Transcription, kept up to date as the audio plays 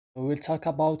We will talk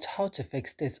about how to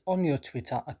fix this on your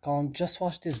Twitter account. Just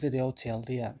watch this video till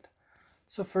the end.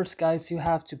 So first guys, you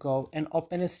have to go and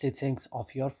open the settings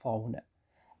of your phone.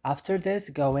 After this,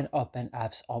 go and open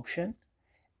apps option.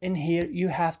 In here, you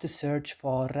have to search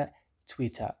for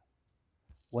Twitter.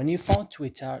 When you found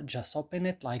Twitter, just open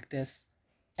it like this.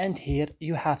 And here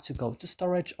you have to go to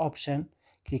storage option,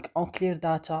 click on clear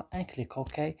data and click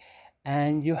OK.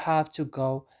 And you have to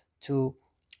go to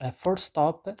force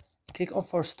stop, click on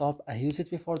force stop. I used it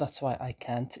before, that's why I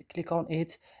can't click on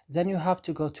it. Then you have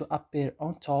to go to appear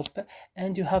on top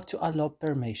and you have to allow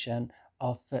permission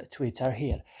of Twitter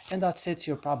here, and that's it.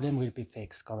 Your problem will be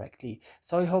fixed correctly.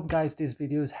 So I hope guys this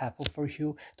video is helpful for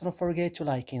you. Don't forget to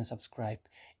like and subscribe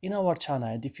in our channel,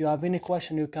 and if you have any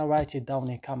question you can write it down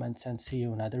in comments, and see you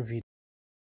in another video.